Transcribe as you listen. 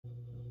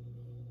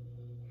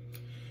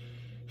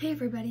Hey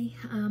everybody,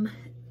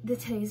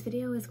 today's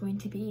video is going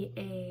to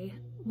be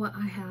what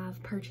I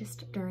have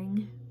purchased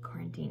during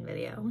quarantine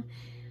video,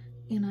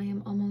 and I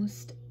am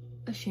almost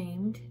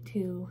ashamed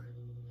to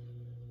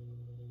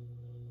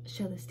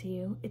show this to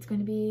you. It's going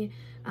to be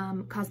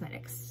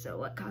cosmetics. So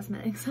what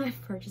cosmetics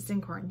I've purchased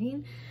in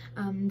quarantine.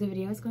 The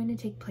video is going to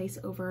take place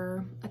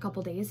over a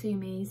couple days, so you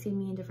may see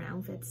me in different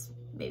outfits,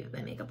 maybe with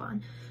my makeup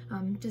on,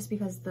 just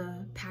because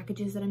the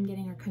packages that I'm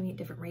getting are coming at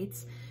different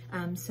rates.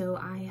 So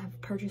I have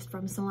purchased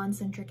from Salon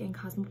Centric and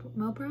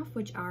Cosmoprof,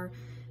 which are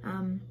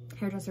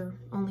hairdresser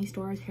only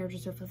stores,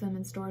 hairdresser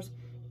fulfillment stores.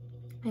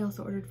 I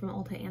also ordered from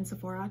Ulta and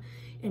Sephora,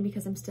 and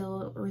because I'm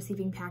still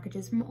receiving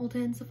packages from Ulta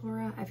and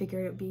Sephora, I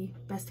figured it would be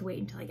best to wait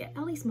until I get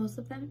at least most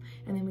of them,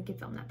 and then we could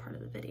film that part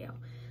of the video.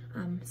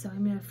 So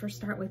I'm gonna first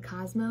start with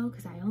Cosmo,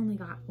 because I only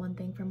got one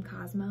thing from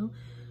Cosmo.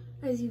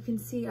 As you can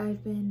see,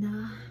 I've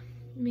been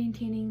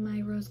maintaining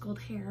my rose gold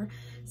hair,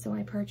 so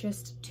I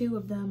purchased 2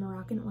 of the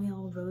Moroccan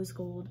Oil Rose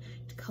Gold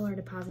color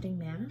depositing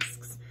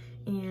masks,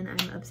 and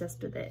I'm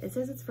obsessed with it. It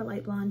says it's for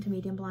light blonde to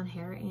medium blonde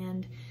hair,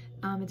 and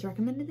it's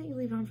recommended that you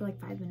leave it on for like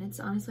 5 minutes.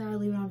 Honestly, I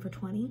leave it on for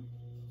 20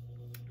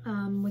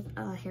 with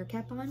a hair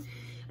cap on,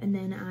 and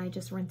then I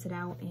just rinse it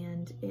out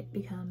and it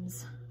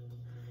becomes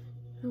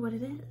what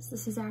it is.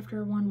 This is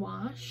after one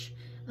wash,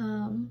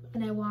 and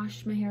I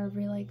wash my hair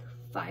every like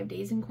 5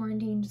 days in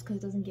quarantine just because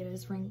it doesn't get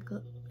as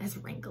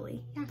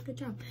wrinkly. Yeah, good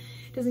job.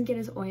 It doesn't get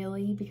as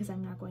oily because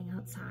I'm not going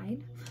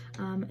outside.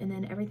 And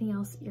then everything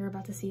else you're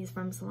about to see is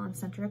from Salon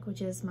Centric,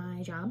 which is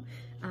my job.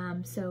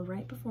 So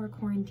right before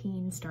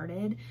quarantine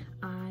started,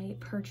 I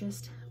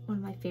purchased one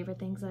of my favorite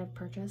things that I've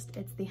purchased.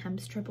 It's the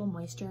Hemp's Triple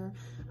Moisture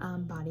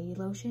body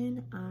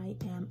lotion. I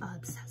am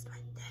obsessed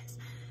with this.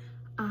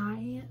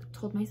 I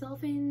told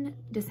myself in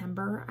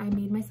December, I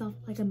made myself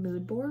like a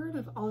mood board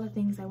of all the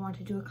things I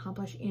wanted to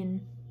accomplish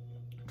in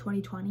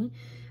 2020,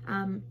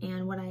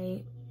 and what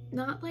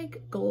not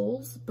like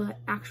goals, but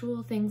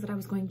actual things that I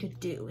was going to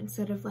do,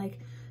 instead of like,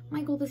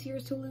 my goal this year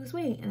is to lose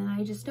weight, and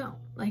I just don't.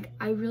 Like,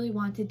 I really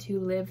wanted to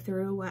live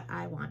through what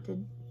I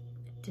wanted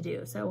to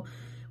do. So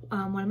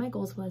one of my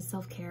goals was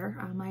self-care.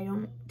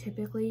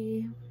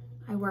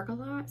 I work a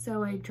lot,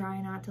 so I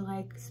try not to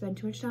like spend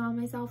too much time on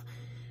myself.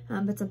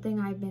 But something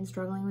I've been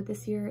struggling with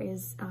this year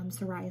is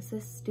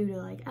psoriasis due to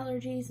like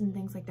allergies and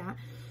things like that.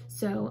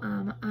 So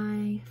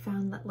I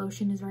found that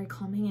lotion is very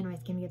calming and my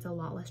skin gets a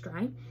lot less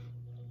dry.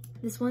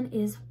 This one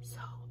is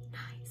so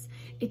nice.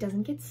 It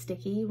doesn't get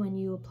sticky when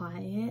you apply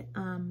it,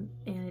 and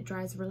it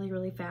dries really,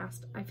 really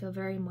fast. I feel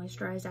very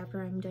moisturized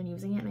after I'm done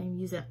using it, and I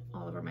use it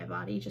all over my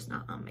body, just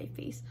not on my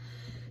face.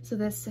 So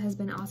this has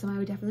been awesome. I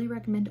would definitely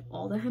recommend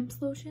all the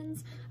Hemp's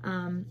lotions,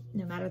 no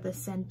matter the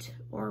scent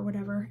or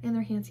whatever. And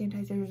their hand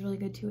sanitizer is really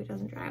good too. It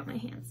doesn't dry out my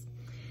hands.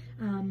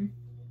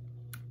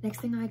 Next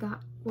thing I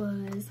got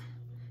was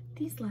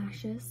these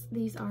lashes.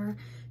 These are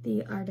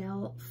the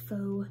Ardell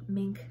Faux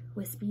Mink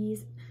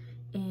Wispies,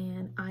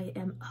 and I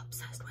am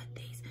obsessed with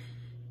these.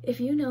 If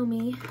you know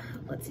me,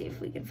 let's see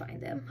if we can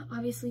find them.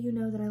 Obviously, you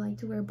know that I like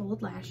to wear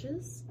bold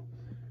lashes.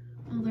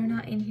 Well, they're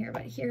not in here,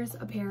 but here's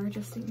a pair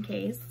just in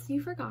case you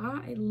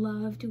forgot. I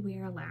love to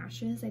wear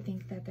lashes. I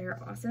think that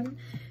they're awesome.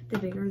 The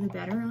bigger, the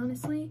better,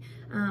 honestly.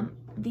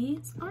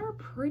 These are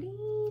pretty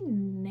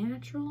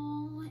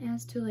natural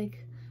as to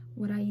like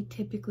what I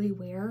typically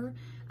wear.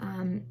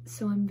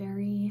 So I'm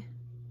very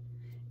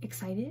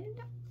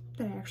excited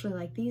that I actually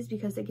like these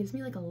because it gives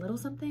me like a little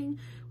something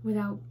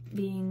without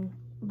being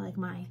like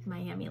my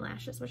Miami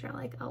lashes, which I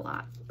like a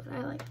lot, but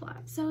I like a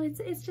lot. So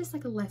it's just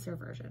like a lesser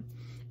version.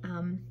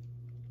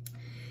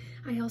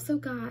 I also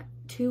got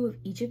 2 of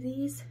each of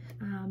these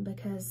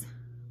because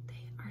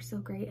they are so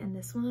great. And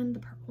this one, the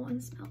purple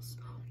one, smells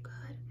so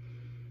good.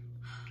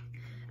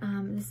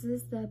 This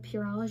is the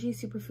Pureology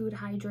Superfood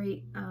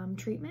Hydrate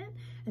treatment.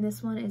 And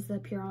this one is the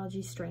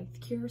Pureology Strength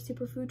Cure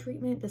Superfood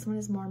treatment. This one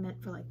is more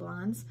meant for like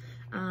blondes.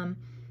 That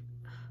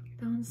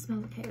one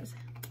smells okay.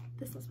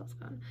 This one smells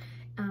good.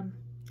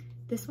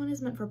 This one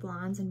is meant for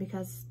blondes, and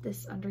because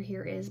this under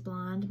here is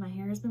blonde, my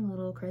hair has been a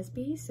little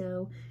crispy,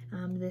 so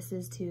this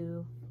is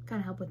to kind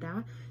of help with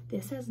that.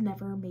 This has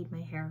never made my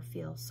hair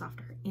feel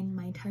softer. In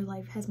my entire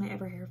life has my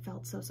ever hair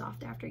felt so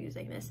soft after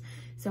using this.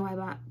 So I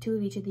bought 2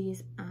 of each of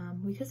these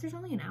because there's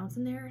only an ounce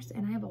in there,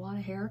 and I have a lot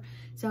of hair,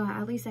 so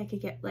at least I could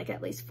get like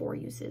at least 4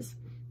 uses.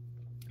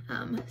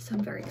 So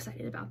I'm very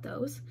excited about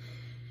those.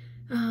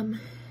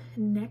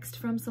 Next,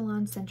 from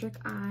Salon Centric,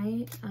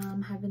 I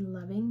have been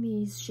loving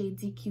these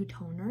Shades EQ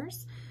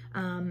toners.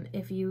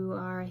 If you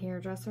are a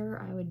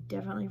hairdresser, I would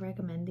definitely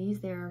recommend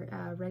these.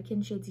 They're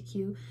Redken Shades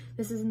EQ.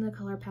 This is in the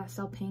color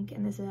Pastel Pink,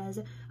 and this is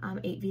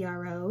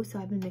 8VRO. So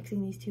I've been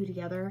mixing these 2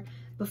 together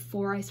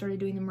before I started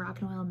doing the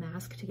Moroccan Oil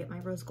mask to get my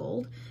rose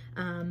gold.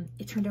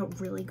 It turned out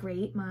really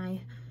great.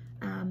 My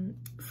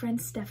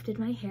friend Steph did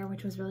my hair,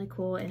 which was really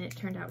cool, and it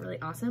turned out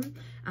really awesome.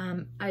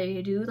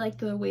 I do like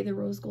the way the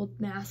rose gold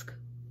mask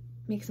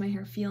makes my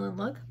hair feel and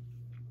look,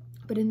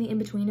 but in the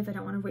in-between, if I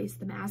don't want to waste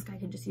the mask, I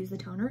can just use the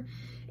toner,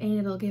 and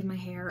it'll give my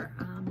hair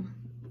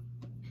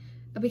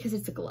because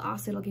it's a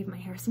gloss, it'll give my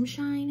hair some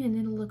shine and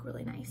it'll look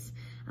really nice.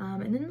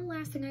 And then the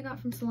last thing I got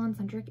from Salon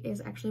Centric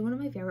is actually one of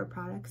my favorite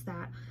products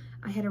that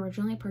I had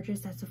originally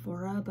purchased at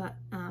Sephora, but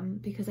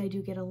because I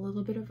do get a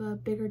little bit of a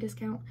bigger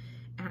discount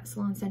at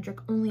Salon Centric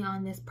only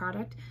on this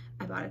product,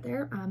 I bought it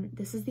there.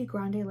 This is the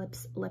Grande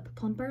Lips Lip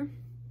Plumper,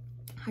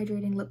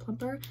 Hydrating Lip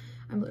Plumper.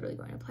 I'm literally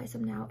going to apply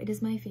some now. It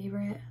is my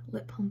favorite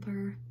lip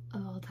plumper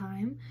of all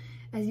time.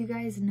 As you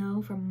guys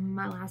know from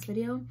my last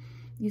video,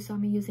 you saw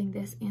me using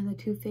this and the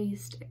Too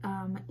Faced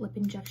Lip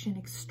Injection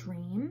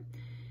Extreme.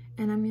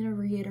 And I'm going to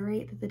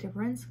reiterate that the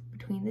difference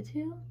between the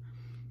two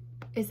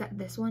is that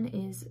this one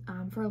is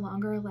for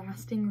longer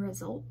lasting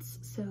results.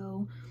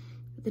 So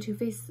the Too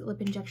Faced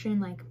Lip Injection,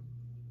 like,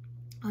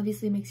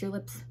 obviously makes your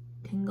lips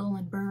tingle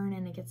and burn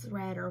and it gets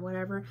red or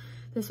whatever.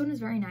 This one is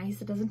very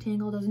nice. It doesn't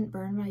tingle, doesn't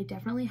burn, but I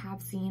definitely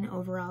have seen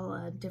overall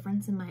a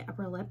difference in my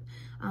upper lip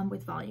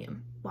with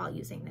volume while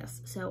using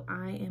this. So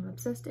I am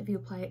obsessed. If you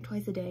apply it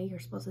twice a day, you're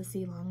supposed to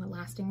see long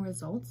lasting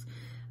results.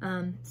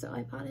 So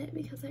I bought it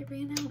because I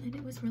ran out and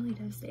it was really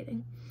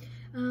devastating.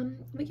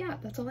 But yeah,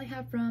 that's all I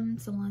have from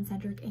Salon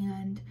Centric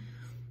and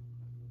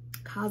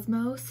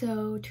Cosmo.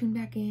 So tune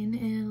back in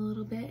a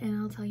little bit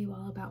and I'll tell you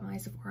all about my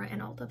Sephora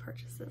and Ulta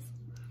purchases.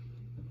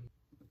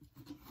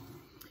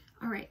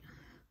 All right,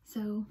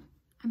 so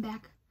I'm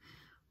back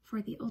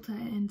for the Ulta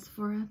and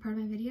Sephora part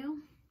of my video.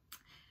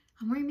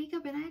 I'm wearing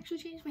makeup and I actually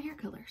changed my hair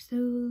color, so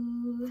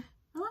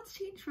a lot's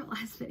changed from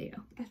last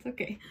video. That's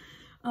okay.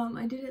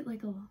 I did it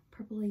like a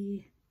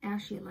purpley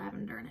ashy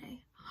lavender and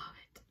I love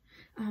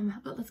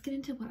it. But let's get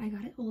into what I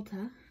got at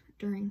Ulta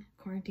during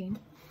quarantine.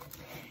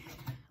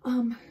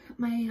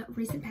 My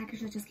recent package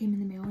that just came in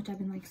the mail, which I've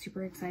been like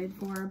super excited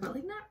for, but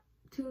like not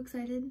too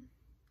excited.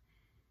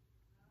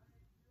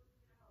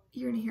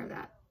 You're gonna hear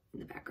that in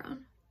the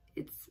background.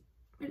 It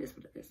is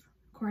what it is.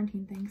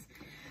 Quarantine things.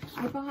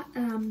 I bought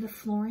the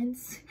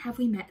Florence Have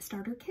We Met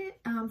starter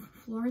kit.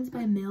 Florence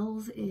by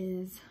Mills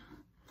is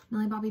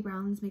Millie Bobby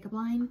Brown's makeup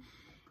line,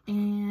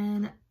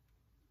 and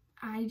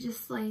I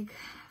just like,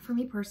 for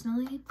me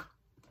personally,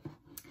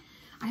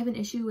 I have an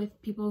issue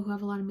with people who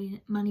have a lot of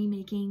money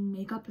making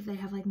makeup if they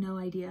have like no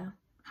idea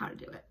how to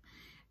do it.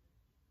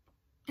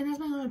 And that's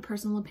my own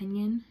personal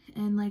opinion,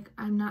 and like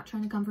I'm not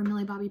trying to come from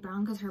Millie Bobby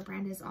Brown because her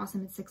brand is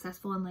awesome, it's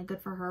successful, and like good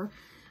for her.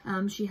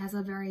 She has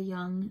a very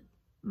young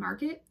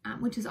market,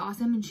 which is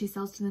awesome, and she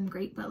sells to them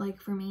great. But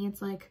like for me,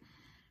 it's like,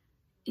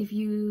 if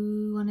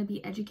you want to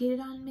be educated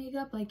on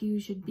makeup, like you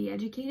should be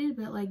educated,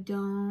 but like I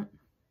don't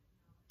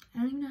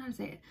even know how to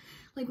say it.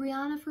 Like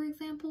Rihanna, for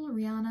example,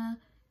 Rihanna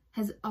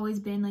has always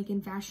been like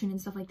in fashion and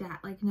stuff like that.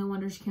 Like no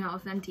wonder she came out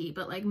with Fenty,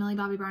 but like Millie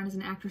Bobby Brown is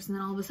an actress, and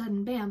then all of a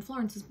sudden, bam,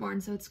 Florence is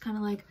born. So it's kind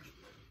of like,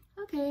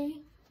 okay,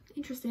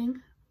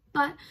 interesting,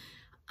 but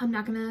I'm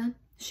not gonna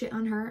shit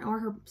on her or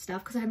her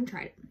stuff because I haven't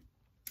tried it.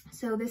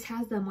 So this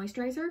has the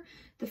moisturizer,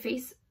 the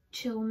face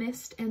chill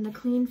mist, and the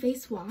clean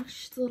face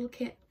wash. It's a little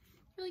kit,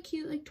 really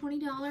cute, like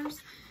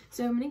 $20.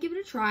 So I'm gonna give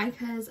it a try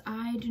because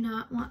I do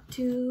not want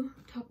to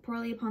talk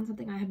poorly upon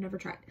something I have never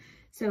tried.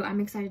 So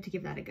I'm excited to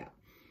give that a go.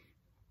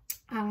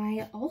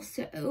 I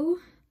also,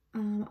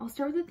 I'll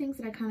start with the things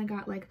that I kind of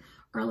got like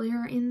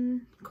earlier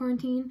in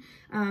quarantine.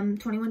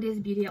 21 Days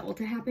of Beauty at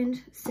Ulta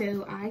happened,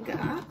 so I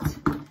got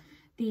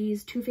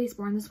these Too Faced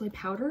Born This Way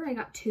powder. I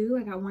got two.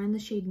 I got one in the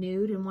shade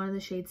Nude and one in the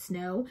shade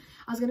Snow.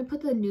 I was gonna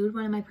put the Nude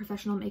one in my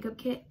professional makeup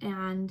kit,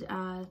 and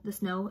the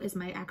Snow is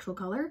my actual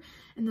color,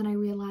 and then I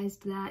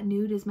realized that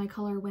Nude is my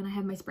color when I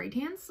have my spray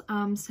tans,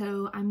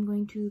 so I'm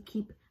going to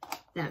keep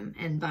them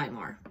and buy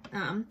more.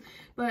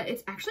 But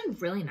it's actually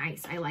really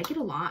nice. I like it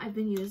a lot. I've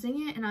been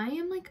using it, and I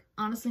am like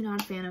honestly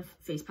not a fan of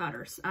face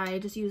powders. I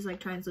just use like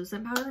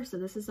translucent powder, so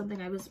this is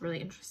something I was really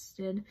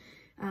interested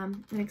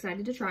and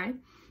excited to try.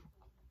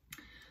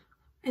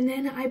 And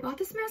then I bought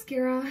this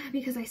mascara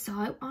because I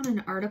saw it on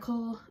an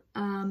article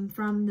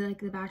from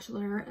the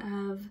Bachelor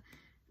of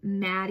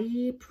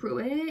Maddie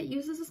Pruitt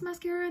uses this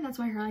mascara, and that's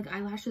why her like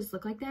eyelashes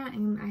look like that.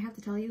 And I have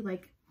to tell you,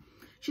 like,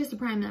 she has to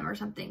prime them or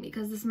something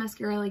because this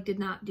mascara like did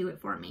not do it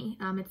for me.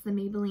 It's the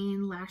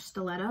Maybelline Lash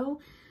Stiletto.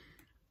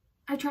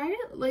 I tried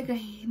it like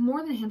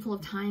more than a handful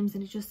of times,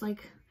 and it just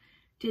like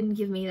didn't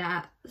give me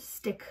that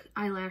stick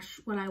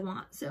eyelash what I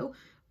want. So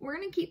we're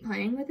gonna keep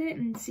playing with it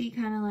and see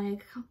kind of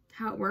like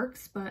how it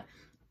works, but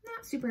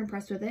not super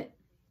impressed with it.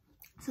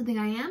 Something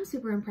I am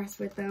super impressed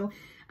with though,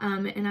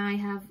 and I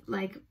have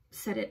like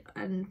said it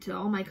to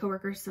all my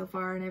coworkers so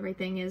far and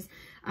everything, is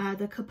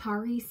the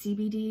Kapari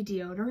CBD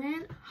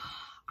deodorant.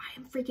 I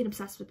am freaking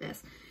obsessed with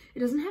this. It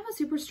doesn't have a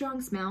super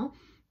strong smell,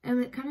 and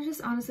it kind of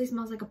just honestly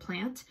smells like a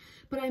plant,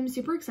 but I'm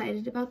super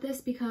excited about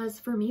this because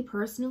for me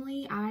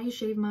personally, I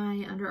shave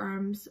my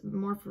underarms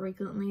more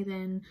frequently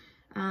than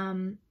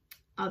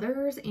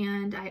others,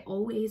 and I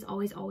always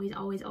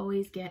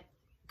get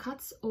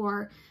cuts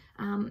or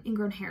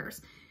ingrown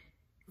hairs.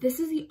 This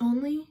is the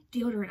only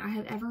deodorant I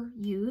have ever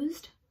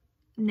used,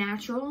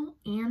 natural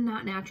and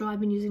not natural. I've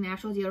been using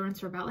natural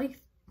deodorants for about like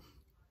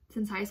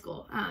since high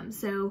school.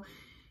 So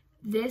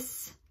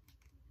this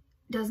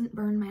doesn't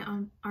burn my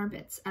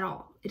armpits at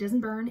all. It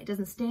doesn't burn, it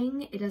doesn't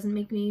sting, it doesn't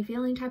make me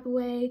feel any type of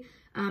way.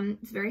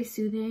 It's very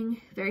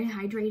soothing, very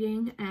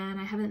hydrating, and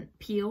I haven't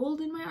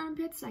peeled in my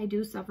armpits. I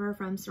do suffer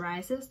from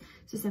psoriasis,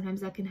 so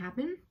sometimes that can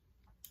happen.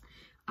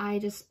 I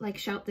just like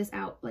shout this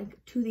out like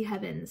to the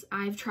heavens.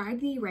 I've tried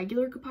the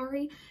regular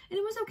Kapari and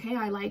it was okay.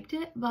 I liked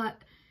it, but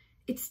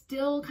it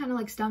still kind of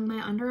like stung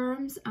my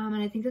underarms. And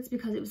I think that's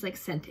because it was like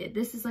scented.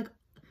 This is like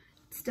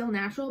still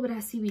natural, but it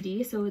has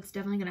CBD, so it's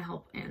definitely gonna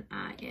help, and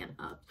I am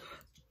up.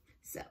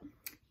 So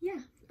yeah,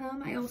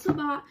 I also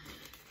bought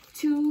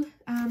 2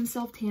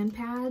 self-tan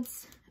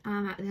pads.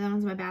 That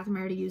one's in my bathroom. I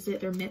already used it.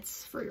 They're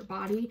mitts for your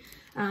body,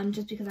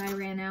 just because I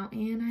ran out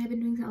and I have been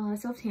doing a lot of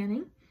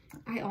self-tanning.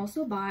 I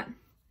also bought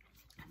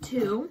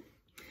 2,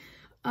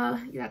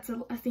 that's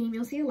a theme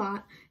you'll see a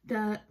lot,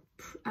 the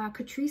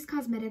Catrice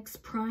Cosmetics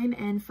Prime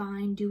and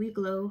Fine Dewy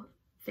Glow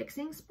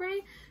Fixing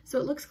Spray. So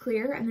it looks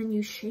clear, and then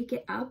you shake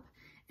it up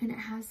and it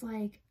has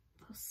like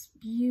those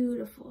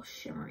beautiful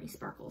shimmery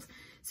sparkles.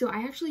 So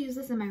I actually use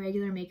this in my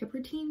regular makeup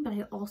routine, but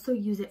I also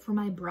use it for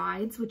my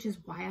brides, which is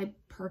why I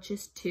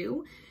purchased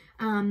 2.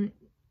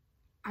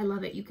 I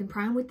love it. You can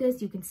prime with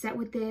this, you can set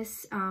with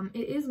this.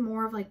 It is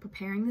more of like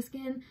preparing the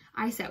skin.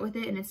 I set with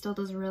it and it still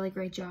does a really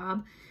great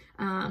job.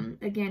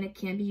 Again, it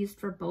can be used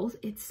for both.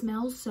 It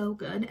smells so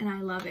good and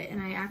I love it.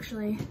 And I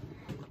actually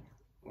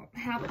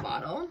have a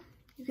bottle.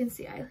 You can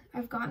see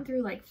I've gotten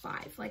through like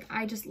 5. Like,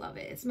 I just love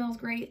it. It smells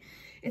great.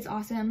 It's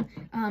awesome.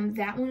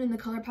 That one and the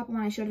ColourPop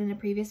one I showed in a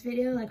previous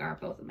video like are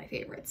both of my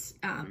favorites.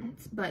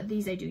 But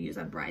these I do use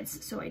on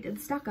brides, so I did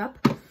stock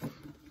up.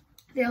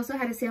 They also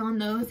had a sale on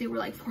those. They were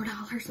like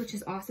 $4, which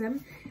is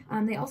awesome.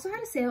 They also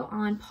had a sale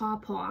on Paw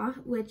Paw,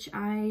 which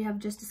I have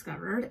just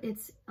discovered.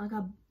 It's like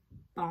a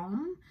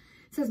balm.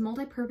 It says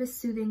multi-purpose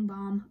soothing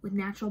balm with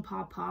natural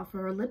paw paw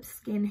for lips,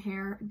 skin,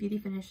 hair, beauty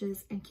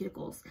finishes, and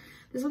cuticles.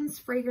 This one's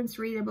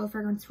fragrance-free. They're both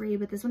fragrance-free,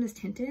 but this one is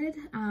tinted.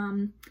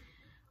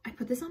 I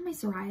put this on my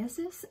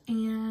psoriasis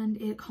and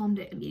it calmed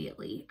it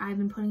immediately. I've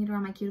been putting it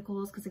around my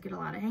cuticles because I get a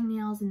lot of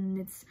hangnails and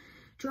it's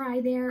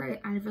dry there.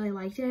 I really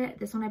liked it.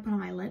 This one I put on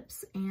my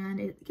lips and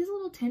it gives a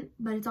little tint,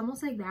 but it's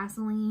almost like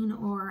Vaseline,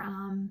 or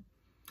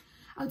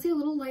I would say a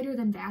little lighter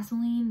than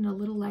Vaseline and a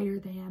little lighter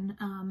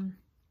than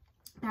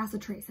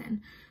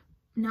bacitracin.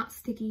 Not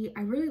sticky.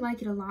 I really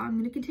like it a lot. I'm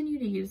going to continue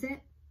to use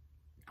it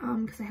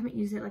because I haven't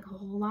used it like a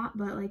whole lot,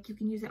 but like you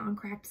can use it on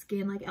cracked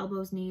skin, like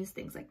elbows, knees,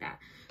 things like that.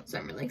 So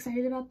I'm really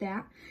excited about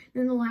that.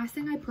 Then the last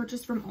thing I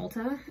purchased from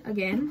Ulta,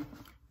 again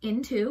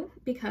in 2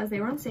 because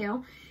they were on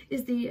sale,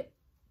 is the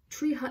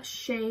Tree Hut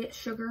Shea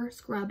Sugar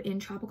Scrub in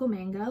Tropical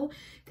Mango.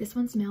 This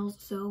one smells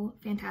so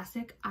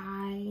fantastic.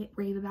 I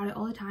rave about it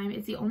all the time.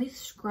 It's the only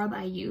scrub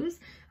I use.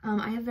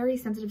 I have very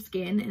sensitive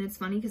skin, and it's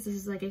funny because this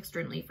is like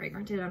extremely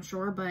fragranted, I'm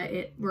sure, but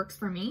it works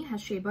for me. It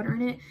has shea butter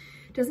in it.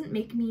 Doesn't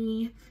make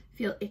me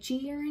feel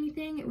itchy or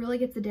anything. It really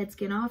gets the dead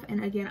skin off.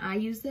 And again, I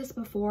use this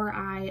before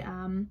I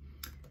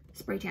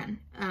spray tan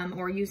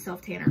or use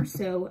self tanner,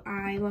 so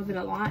I love it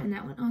a lot, and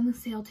that went on the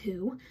sale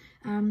too.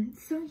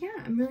 So yeah,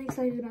 I'm really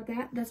excited about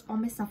that. That's all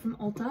my stuff from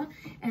Ulta,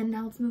 and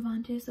now let's move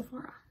on to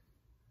Sephora.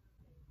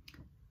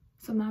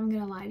 So I'm not even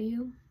gonna lie to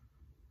you,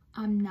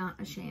 I'm not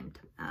ashamed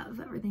of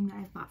everything that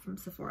I've bought from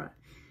Sephora.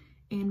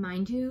 And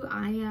mind you,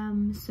 I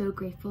am so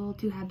grateful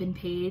to have been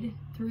paid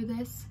through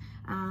this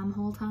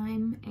whole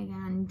time,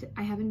 and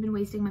I haven't been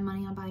wasting my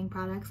money on buying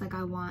products. Like,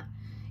 I want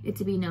it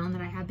to be known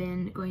that I have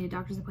been going to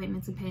doctor's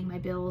appointments and paying my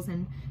bills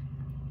and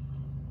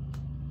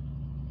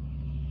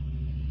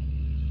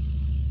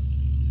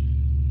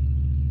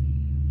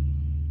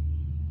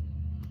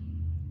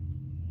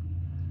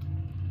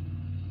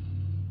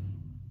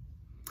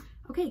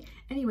okay,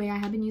 anyway, I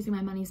have been using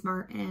my money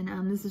smart,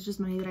 and this is just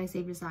money that I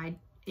saved aside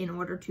in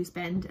order to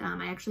spend.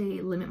 I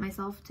actually limit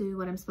myself to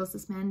what I'm supposed to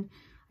spend.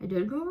 I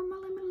did go over my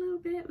limit a little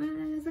bit, but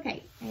it's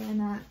okay.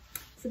 And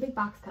it's a big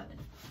box coming.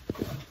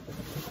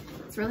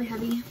 It's really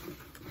heavy,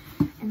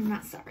 and I'm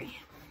not sorry.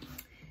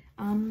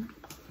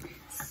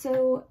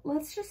 So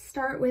let's just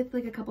start with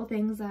like a couple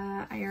things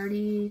that I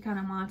already kind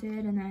of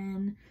wanted, and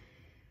then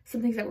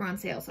some things that were on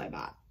sale, so I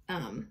bought.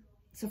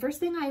 So first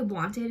thing I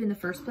wanted in the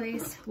first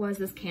place was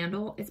this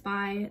candle. It's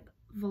by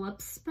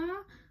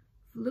Volupspa.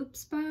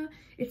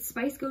 It's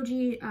Spice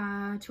Goji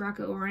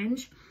Taraka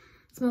Orange.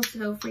 It smells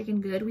so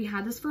freaking good. We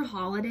had this for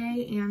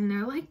holiday and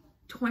they're like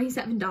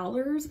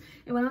 $27.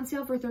 It went on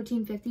sale for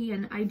 $13.50,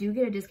 and I do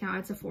get a discount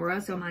at Sephora.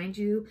 So mind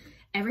you,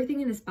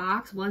 everything in this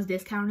box was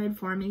discounted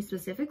for me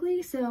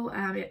specifically. So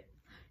I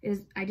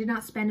did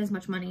not spend as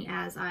much money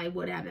as I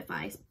would have if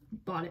I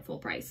bought it full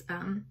price.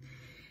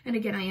 And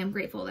again, I am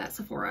grateful that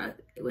Sephora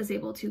was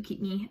able to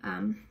keep me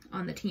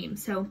on the team.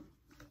 So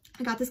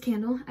I got this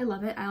candle. I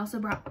love it. I also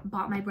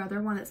bought my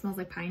brother one that smells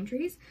like pine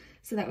trees.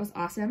 So that was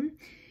awesome.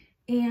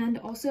 And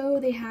also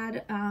they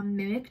had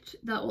mimicked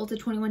the Ulta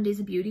 21 Days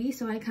of Beauty.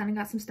 So I kind of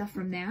got some stuff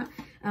from that.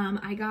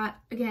 I got,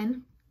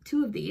 again,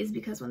 2 of these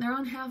because when they're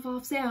on half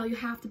off sale, you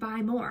have to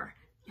buy more.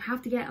 You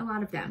have to get a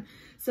lot of them.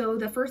 So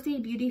the First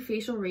Aid Beauty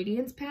Facial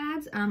Radiance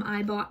Pads,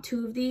 I bought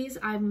 2 of these.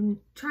 I've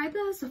tried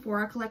the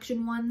Sephora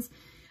collection ones.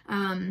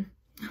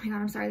 oh my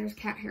god, I'm sorry, there's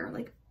cat hair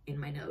like in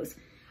my nose.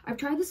 I've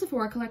tried the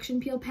Sephora collection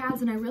peel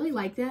pads and I really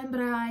like them,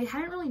 but I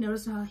hadn't really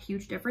noticed a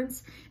huge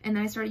difference. And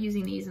then I started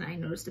using these and I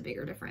noticed a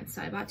bigger difference.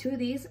 So I bought 2 of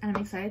these and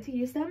I'm excited to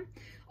use them.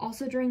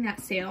 Also during that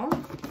sale,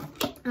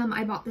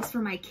 I bought this for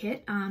my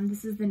kit.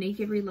 This is the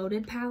Naked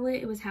Reloaded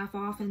palette. It was half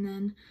off and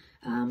then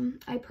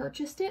I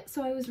purchased it.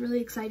 So I was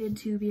really excited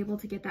to be able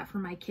to get that for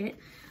my kit.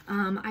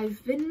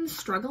 I've been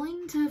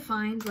struggling to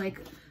find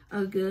like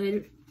a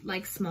good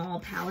like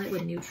small palette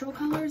with neutral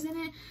colors in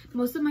it.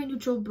 Most of my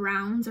neutral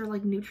browns are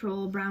like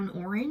neutral brown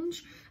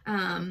orange.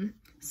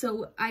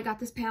 So I got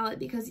this palette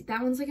because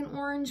that one's like an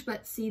orange,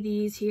 but see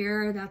these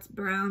here, that's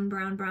brown,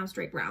 brown, brown,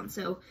 straight brown.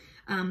 So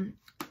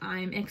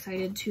I'm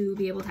excited to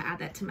be able to add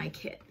that to my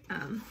kit.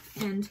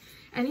 And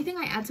anything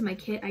I add to my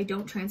kit, I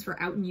don't transfer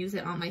out and use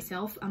it on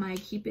myself. I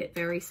keep it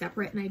very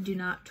separate and I do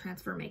not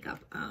transfer makeup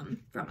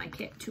from my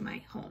kit to my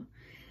home.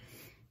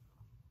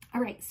 All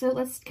right, so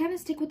let's kind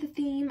of stick with the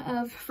theme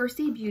of First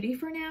Aid Beauty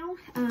for now.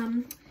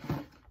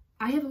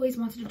 I have always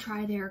wanted to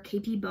try their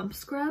KP Bump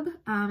Scrub,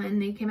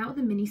 and they came out with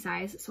a mini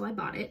size, so I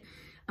bought it.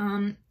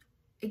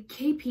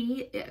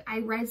 KP, I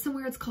read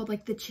somewhere it's called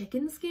like the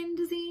chicken skin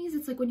disease.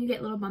 It's like when you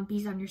get little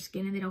bumpies on your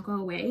skin and they don't go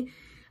away.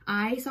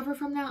 I suffer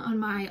from that on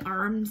my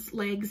arms,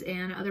 legs,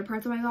 and other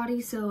parts of my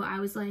body, so I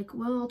was like,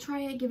 well, I'll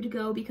try it, give it a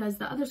go, because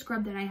the other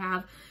scrub that I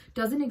have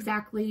doesn't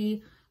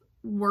exactly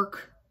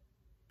work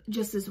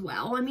just as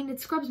well. I mean,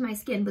 it scrubs my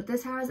skin, but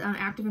this has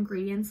active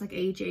ingredients like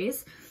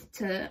AHAs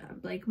to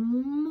like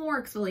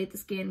more exfoliate the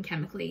skin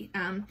chemically.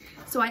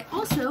 So I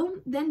also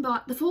then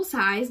bought the full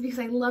size because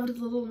I loved the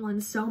little one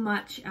so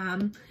much.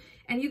 And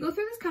you go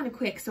through this kind of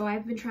quick, so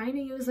I've been trying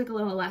to use like a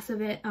little less of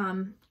it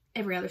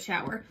every other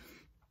shower.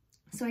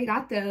 So I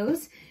got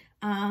those.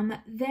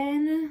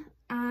 Then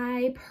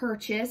I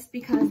purchased,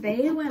 because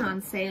they went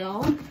on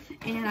sale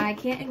and I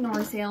can't ignore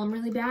a sale. I'm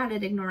really bad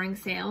at ignoring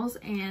sales,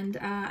 and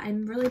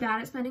I'm really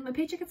bad at spending my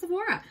paycheck at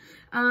Sephora.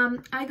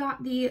 I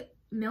got the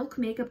Milk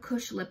Makeup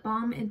Kush Lip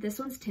Balm, and this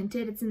one's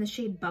tinted. It's in the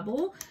shade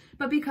Bubble,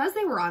 but because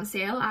they were on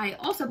sale, I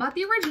also bought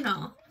the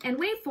original. And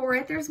wait for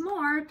it, there's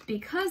more.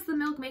 Because the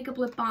Milk Makeup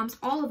Lip Balms,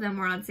 all of them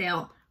were on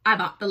sale, I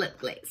bought the lip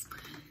glaze.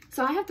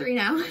 So I have 3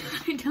 now.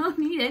 I don't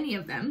need any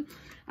of them.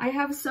 I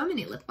have so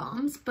many lip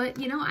balms, but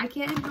you know, I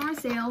can't ignore a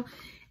sale,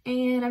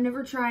 and I've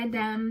never tried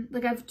them.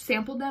 Like, I've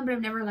sampled them, but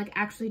I've never like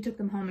actually took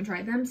them home and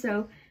tried them.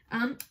 So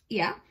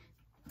yeah.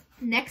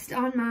 Next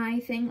on my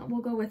thing,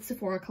 we'll go with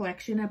Sephora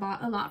collection. I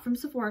bought a lot from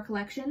Sephora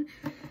collection.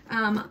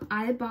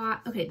 I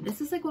bought, okay,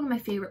 this is like one of my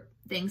favorite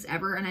things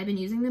ever, and I've been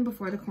using them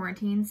before the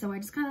quarantine, so I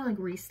just kind of like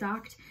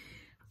restocked.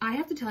 I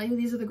have to tell you,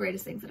 these are the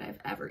greatest things that I've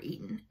ever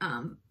eaten,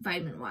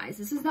 vitamin-wise.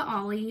 This is the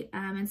Ollie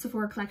and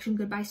Sephora collection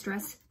Goodbye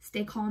Stress,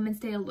 Stay Calm and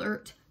Stay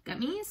Alert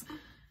gummies.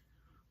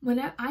 When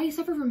I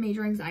suffer from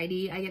major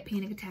anxiety, I get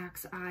panic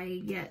attacks,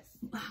 I get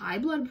high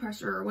blood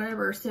pressure or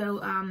whatever, so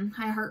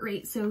high heart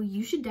rate. So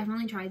you should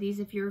definitely try these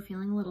if you're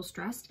feeling a little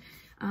stressed.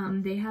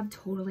 They have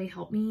totally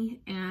helped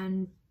me,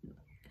 and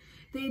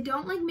they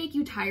don't like make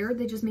you tired,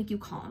 they just make you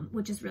calm,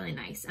 which is really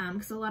nice.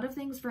 Because a lot of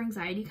things for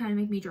anxiety kind of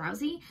make me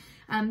drowsy.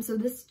 So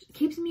this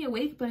keeps me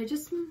awake, but it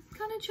just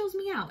kind of chills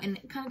me out and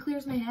it kind of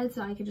clears my head,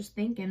 so I can just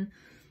think and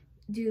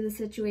do the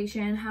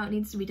situation how it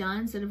needs to be done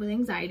instead of with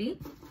anxiety.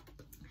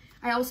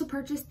 I also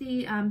purchased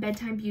the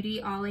Bedtime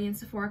Beauty Ollie and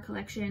Sephora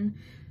collection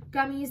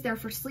gummies. They're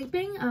for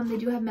sleeping. They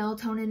do have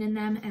melatonin in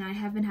them, and I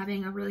have been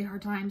having a really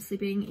hard time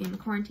sleeping in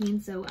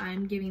quarantine, so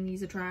I'm giving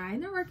these a try,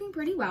 and they're working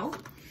pretty well.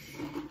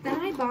 Then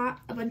I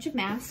bought a bunch of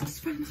masks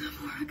from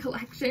Sephora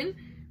collection.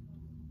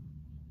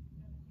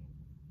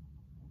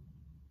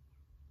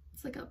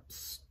 It's like a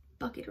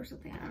bucket or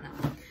something, I don't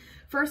know.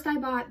 First, I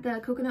bought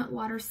the coconut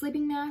water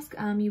sleeping mask.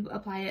 You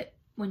apply it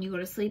when you go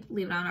to sleep,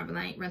 leave it on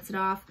overnight, rinse it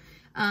off.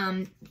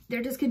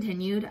 They're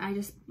discontinued. I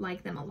just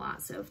like them a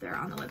lot, so if they're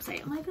on the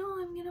website, I'm like,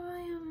 oh, I'm gonna buy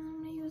them,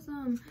 I'm gonna use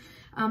them.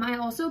 I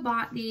also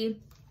bought the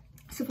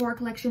Sephora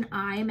collection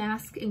eye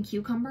mask in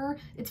cucumber.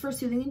 It's for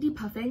soothing and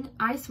depuffing.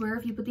 I swear,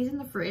 if you put these in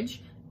the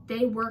fridge,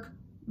 they work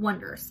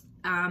wonders.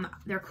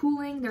 They're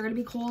cooling, they're gonna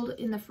be cold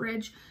in the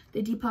fridge,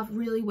 they depuff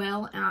really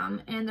well,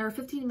 and they're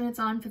 15 minutes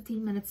on,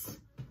 15 minutes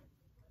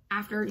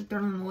after you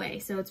throw them away,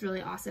 so it's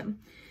really awesome.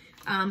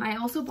 I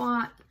also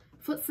bought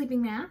foot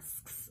sleeping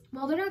masks.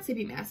 Well, they're not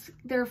sleeping masks,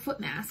 they're foot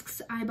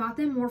masks. I bought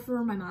them more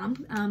for my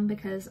mom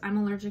because I'm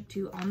allergic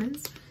to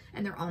almonds,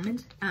 and they're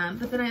almond.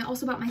 But then I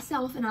also bought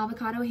myself an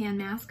avocado hand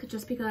mask,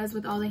 just because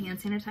with all the hand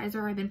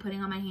sanitizer I've been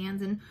putting on my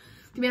hands, and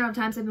the amount of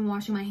times I've been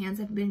washing my hands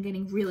have been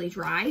getting really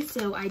dry,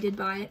 so I did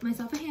buy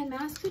myself a hand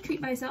mask to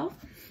treat myself.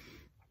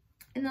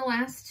 In the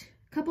last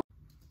couple,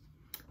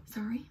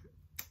 sorry,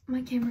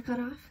 my camera cut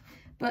off.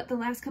 But the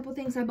last couple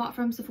things I bought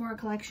from Sephora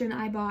collection,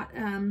 I bought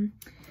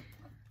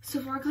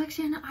Sephora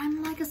collection.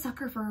 I'm like a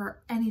sucker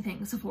for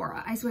anything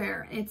Sephora, I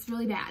swear, it's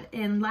really bad.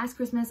 And last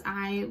Christmas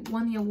I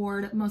won the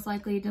award most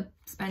likely to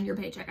spend your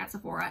paycheck at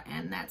Sephora,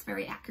 and that's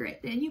very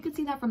accurate, and you can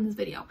see that from this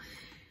video.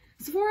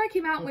 Sephora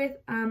came out with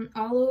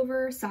all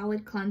over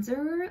solid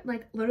cleanser,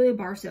 like literally a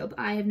bar soap.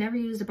 I have never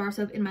used a bar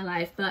soap in my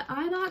life, but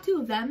I bought 2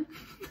 of them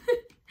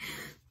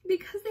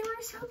because they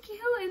were so cute,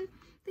 and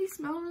they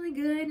smell really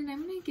good and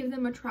I'm gonna give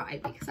them a try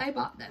because I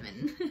bought them.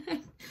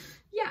 And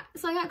yeah,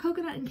 so I got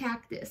coconut and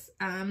cactus.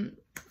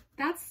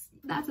 That's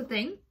a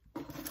thing.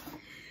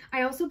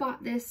 I also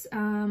bought this,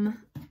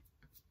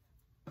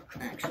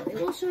 actually,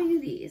 we'll show you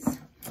these.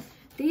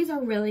 These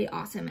are really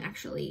awesome,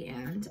 actually,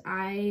 and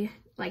I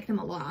like them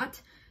a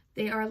lot.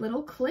 They are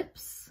little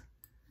clips.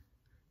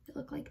 They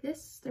look like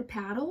this. They're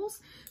paddles.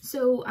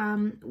 So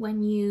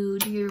when you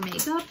do your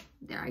makeup,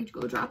 there I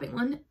go dropping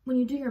one. When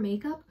you do your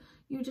makeup,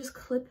 you just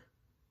clip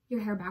your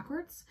hair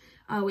backwards,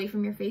 away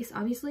from your face,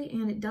 obviously,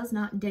 and it does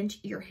not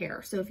dent your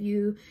hair. So if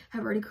you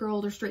have already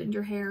curled or straightened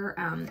your hair,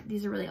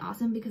 these are really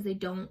awesome because they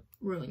don't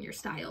ruin your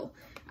style.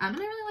 And I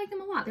really like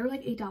them a lot. They were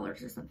like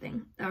 $8 or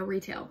something,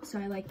 retail. So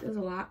I like those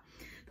a lot.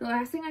 The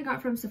last thing I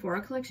got from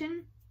Sephora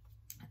collection,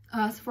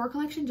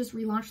 just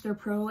relaunched their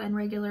pro and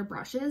regular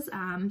brushes.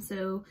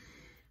 So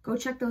go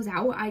check those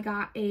out. I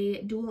got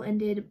a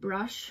dual-ended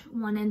brush.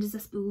 One end is a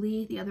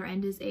spoolie, the other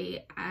end is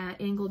a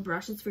angled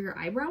brush. It's for your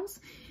eyebrows.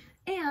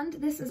 And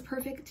this is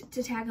perfect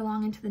to tag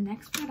along into the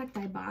next product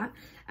I bought,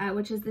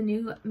 which is the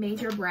new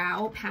Major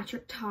Brow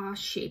Patrick Ta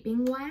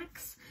Shaping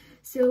Wax.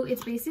 So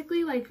it's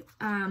basically like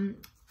a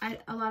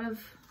lot of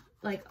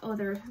like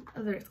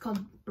it's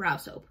called brow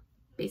soap,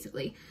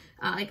 basically,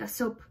 like a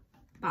soap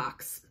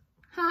box.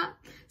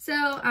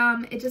 So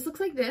it just looks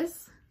like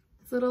this.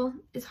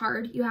 It's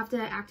hard. You have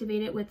to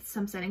activate it with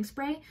some setting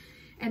spray.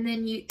 And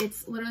then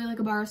it's literally like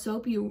a bar of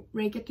soap. You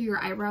rake it through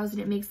your eyebrows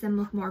and it makes them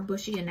look more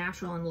bushy and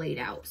natural and laid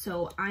out.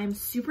 So I'm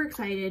super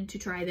excited to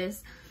try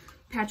this.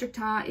 Patrick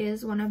Ta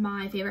is one of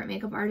my favorite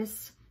makeup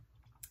artists.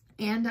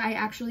 And I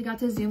actually got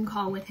to Zoom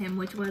call with him,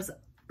 which was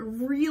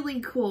really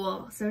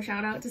cool. So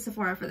shout out to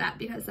Sephora for that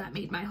because that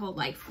made my whole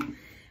life.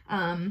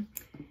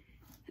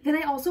 Then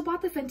I also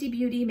bought the Fenty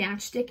Beauty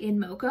Matchstick in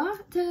Mocha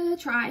to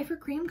try for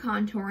cream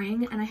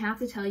contouring. And I have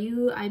to tell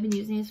you, I've been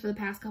using this for the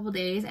past couple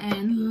days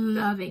and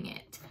loving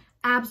it.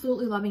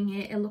 Absolutely loving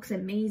it. It looks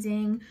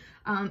amazing.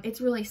 It's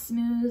really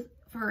smooth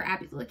for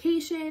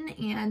application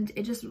and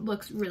it just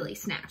looks really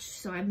snatched.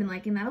 So I've been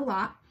liking that a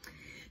lot.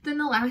 Then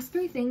the last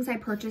three things I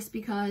purchased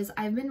because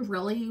I've been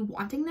really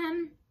wanting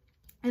them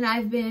and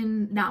I've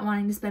been not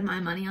wanting to spend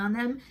my money on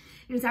them.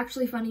 And it's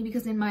actually funny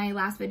because in my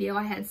last video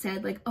I had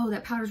said like, oh,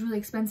 that powder's really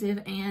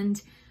expensive,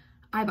 and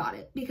I bought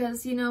it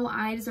because, you know,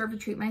 I deserve to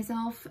treat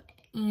myself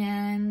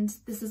and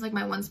this is like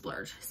my one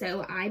splurge.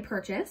 So I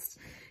purchased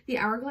the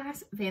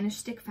Hourglass Vanish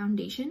Stick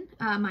Foundation.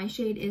 My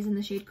shade is in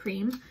the shade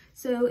Cream.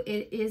 So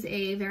it is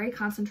a very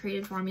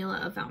concentrated formula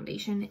of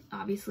foundation,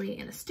 obviously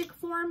in a stick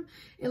form.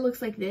 It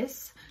looks like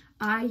this.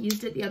 I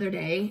used it the other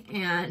day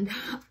and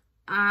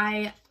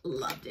I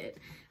loved it.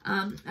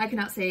 I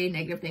cannot say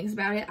negative things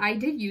about it. I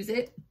did use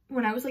it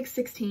when I was like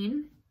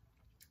 16.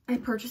 I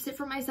purchased it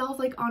for myself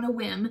like on a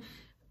whim.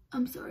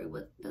 I'm sorry,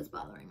 that's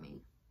bothering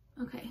me.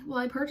 Okay, well,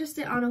 I purchased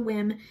it on a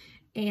whim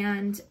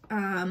and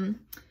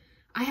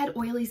I had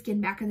oily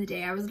skin back in the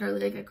day. I was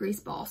literally like a grease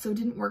ball, so it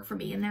didn't work for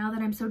me. And now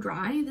that I'm so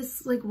dry,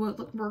 this like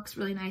works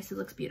really nice. It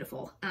looks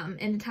beautiful.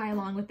 And to tie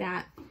along with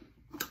that,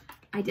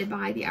 I did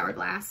buy the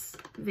Hourglass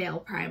Veil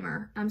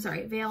Primer. I'm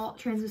sorry, Veil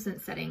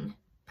Translucent Setting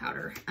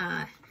Powder.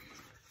 And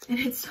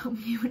it's so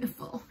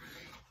beautiful.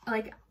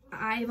 Like,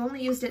 I've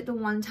only used it the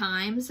one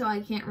time, so I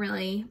can't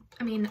really,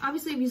 I mean,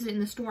 obviously I've used it in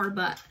the store,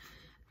 but,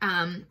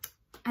 and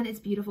it's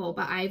beautiful,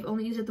 but I've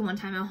only used it the one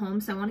time at home,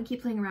 so I want to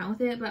keep playing around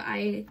with it, but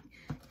I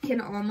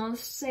can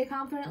almost say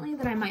confidently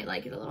that I might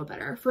like it a little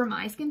better for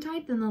my skin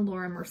type than the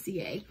Laura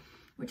Mercier,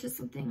 which is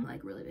something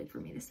like really big for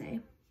me to say.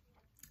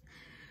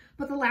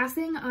 But the last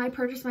thing I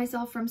purchased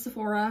myself from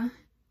Sephora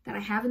that I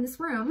have in this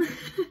room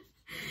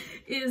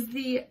is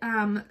the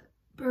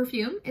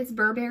perfume. It's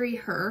Burberry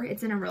Her.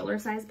 It's in a roller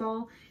size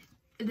ball.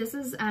 This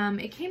is,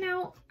 it came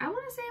out, I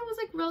want to say it was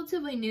like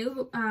relatively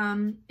new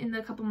in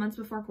the couple months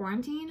before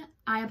quarantine.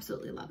 I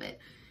absolutely love it.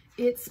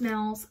 It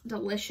smells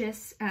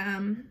delicious.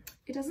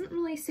 It doesn't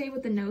really say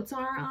what the notes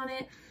are on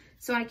it,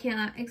 so I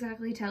can't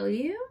exactly tell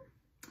you.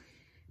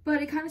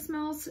 But it kind of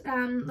smells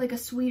like a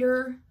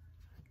sweeter,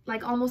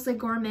 like almost like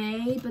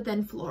gourmet, but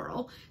then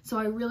floral. So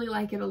I really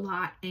like it a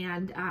lot,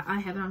 and I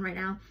have it on right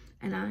now,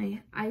 and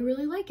I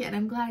really like it.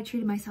 I'm glad I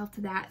treated myself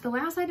to that. The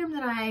last item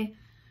that I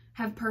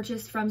have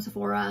purchased from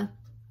Sephora,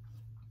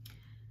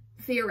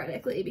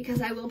 theoretically,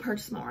 because I will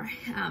purchase more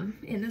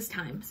in this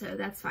time, so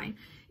that's fine,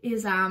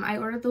 is I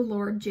ordered the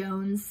Lord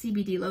Jones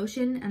CBD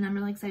lotion, and I'm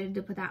really excited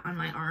to put that on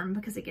my arm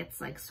because it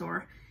gets like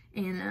sore.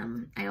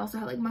 And I also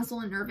have like muscle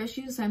and nerve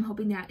issues, so I'm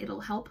hoping that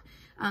it'll help.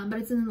 But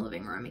it's in the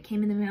living room. It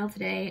came in the mail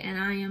today, and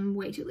I am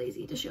way too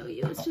lazy to show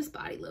you. It's just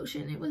body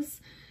lotion. It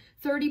was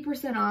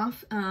 30%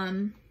 off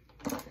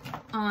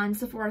on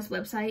Sephora's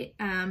website.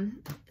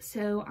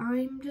 So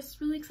I'm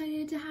just really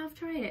excited to have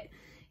tried it.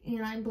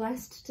 And I'm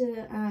blessed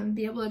to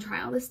be able to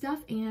try all this stuff.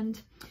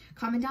 And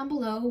comment down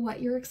below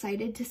what you're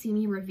excited to see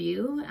me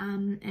review.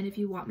 And if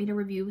you want me to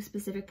review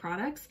specific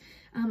products,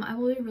 I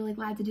will be really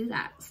glad to do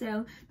that.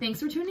 So thanks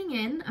for tuning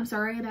in. I'm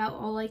sorry about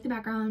all like the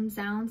background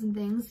sounds and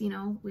things. You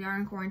know, we are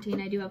in quarantine.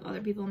 I do have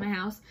other people in my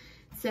house.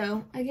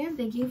 So again,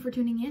 thank you for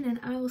tuning in, and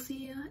I will see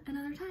you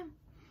another time.